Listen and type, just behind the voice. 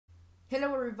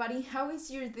Hello everybody, how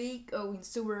is your day going?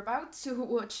 So we're about to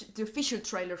watch the official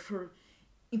trailer for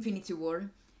Infinity War,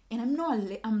 and I'm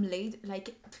late.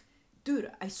 Like,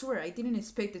 dude, I swear I didn't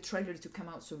expect the trailer to come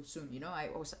out so soon. You know, I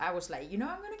was like, I'm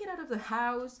gonna get out of the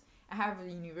house. I have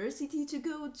a university to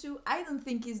go to. I don't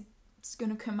think it's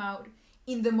gonna come out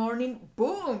in the morning.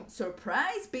 Boom,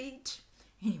 surprise, bitch.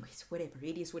 Anyways, whatever.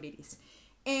 It is what it is.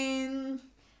 And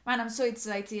man, I'm so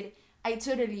excited. I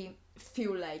totally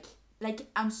feel like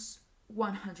I'm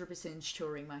 100%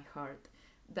 sure in my heart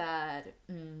that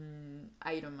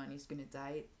Iron Man is gonna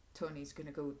die. Tony's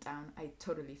gonna go down. I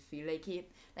totally feel like it.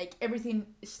 Like everything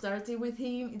started with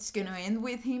him, it's gonna end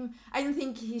with him. I don't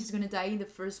think he's gonna die in the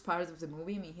first part of the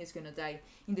movie. I mean, he's gonna die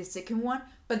in the second one.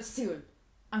 But still,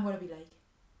 I'm gonna be like,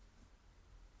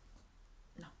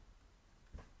 no.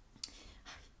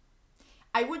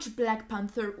 I watched Black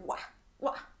Panther. What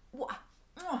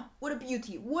a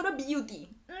beauty! What a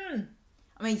beauty!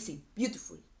 Amazing,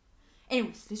 beautiful.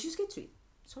 Anyways, let's just get to it.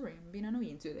 Sorry, I'm being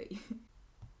annoying today. The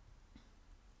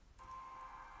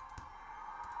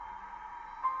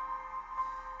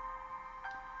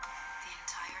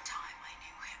entire time I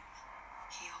knew him,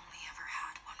 he only ever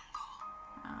had one goal.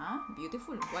 Ah,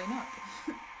 beautiful. Why not?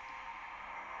 To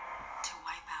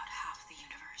wipe out half the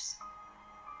universe.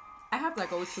 I have that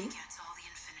goal too. He gets all the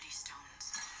Infinity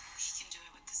Stones. He can do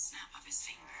it with the snap of his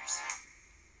fingers.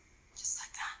 Just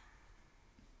like that.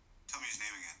 Tell me his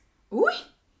name again. Uy!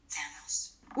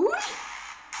 Thanos. Uy!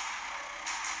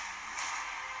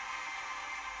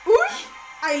 Uy!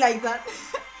 I like that.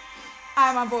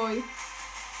 I'm a boy. We got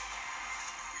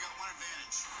one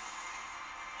advantage.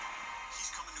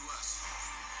 He's coming to us.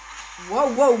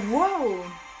 Whoa, whoa, whoa! We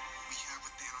have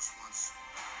what Thanos wants.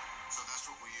 So that's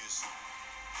what we use.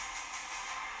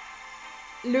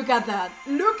 Look at that!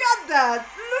 Look at that!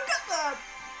 Look at that!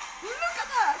 Look at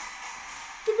that!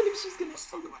 I can't believe she's gonna. Let's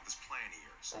talk about this plan of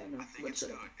yours. I know. I think What's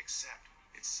it's up? good, except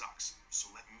it sucks. So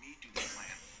let me do the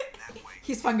plan. That way.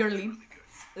 He's it'll be fangirling. really good.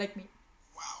 Like me.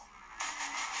 Wow.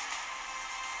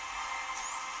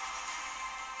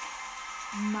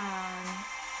 Man.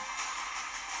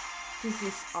 This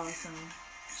is awesome.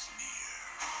 Is near.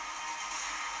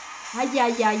 Ay,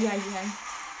 ay, ay, ay, ay.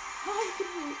 Oh,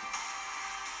 good.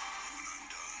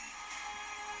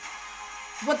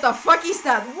 When I'm done, What the fuck is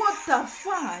that? What the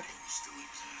fuck? it will still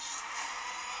exist.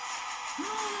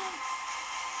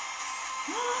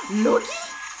 Loki?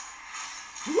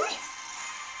 Uy!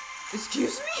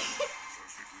 Excuse me?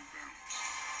 Perfectly balanced.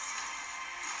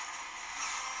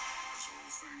 As all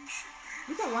things should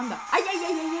be. Look at Wanda. Ay, ay,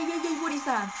 ay, ay, ay, ay, ay, what is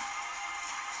that?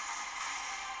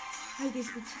 Ay, this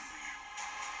bitch.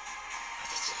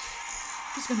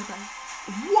 He's gonna die.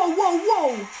 Whoa, whoa,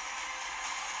 whoa!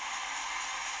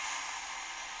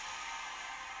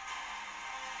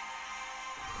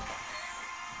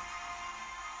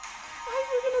 Ay,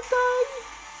 we're gonna die.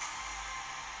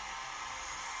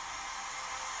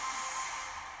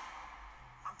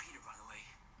 I'm Peter, by the way.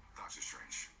 Doctor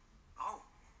Strange. Oh,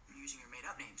 you're using your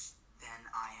made-up names. Then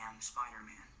I am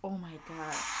Spider-Man. Oh my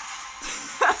god.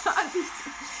 This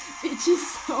bitch is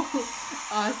so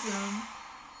awesome.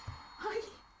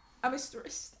 I'm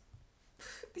stressed.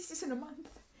 This isn't a month.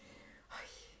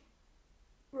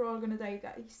 We're all gonna die,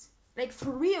 guys. Like, for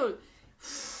real.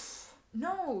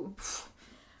 No.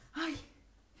 Ay,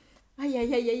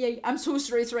 I'm so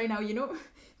stressed right now, you know?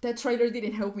 That trailer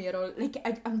didn't help me at all. Like,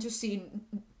 I'm just seeing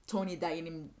Tony dying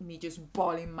and me just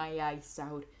bawling my eyes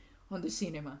out on the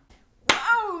cinema.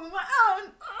 Wow,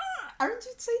 man! Aren't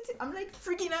you excited? I'm like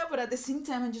freaking out, but at the same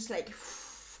time, I'm just like,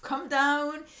 calm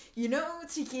down,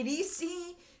 take it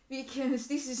easy, because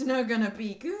this is not gonna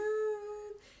be good.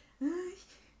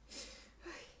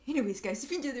 Anyways, guys,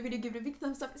 if you enjoyed the video, give it a big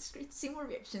thumbs up. It's great to see more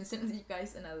reactions, and I'll see you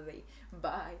guys another day.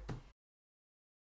 Bye.